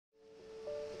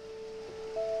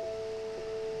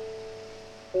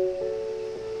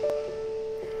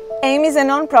AIMM is a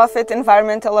non-profit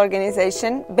environmental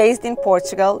organization based in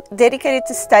Portugal dedicated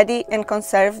to study and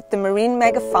conserve the marine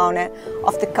megafauna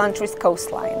of the country's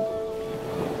coastline.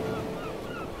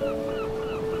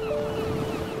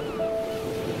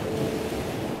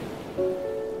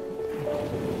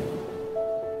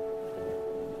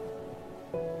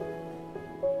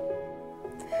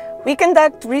 We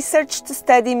conduct research to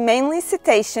study mainly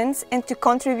cetaceans and to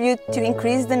contribute to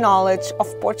increase the knowledge of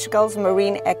Portugal's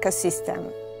marine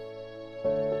ecosystem.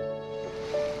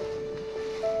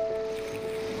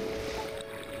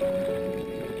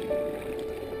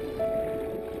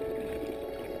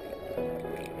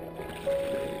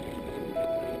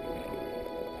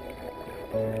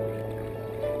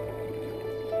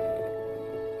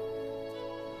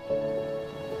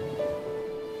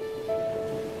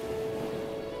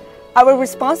 Our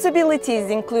responsibilities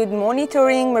include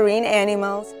monitoring marine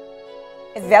animals,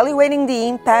 evaluating the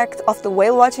impact of the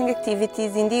whale watching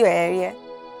activities in the area,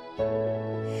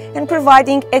 and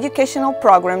providing educational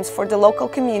programs for the local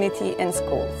community and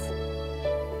schools.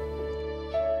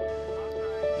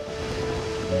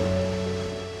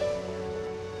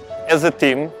 As a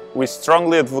team, we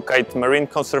strongly advocate marine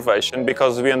conservation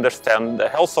because we understand the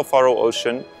health of our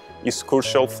ocean is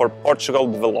crucial for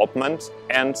Portugal's development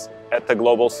and at a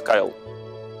global scale.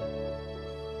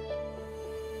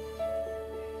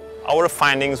 Our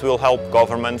findings will help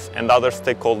governments and other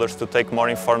stakeholders to take more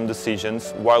informed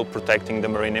decisions while protecting the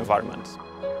marine environment.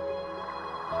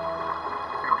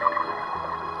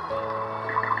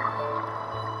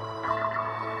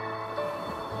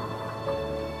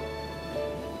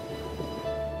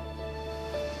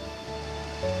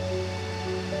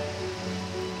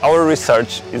 Our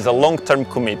research is a long-term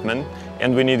commitment,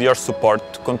 and we need your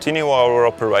support to continue our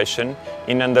operation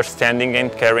in understanding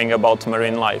and caring about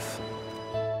marine life.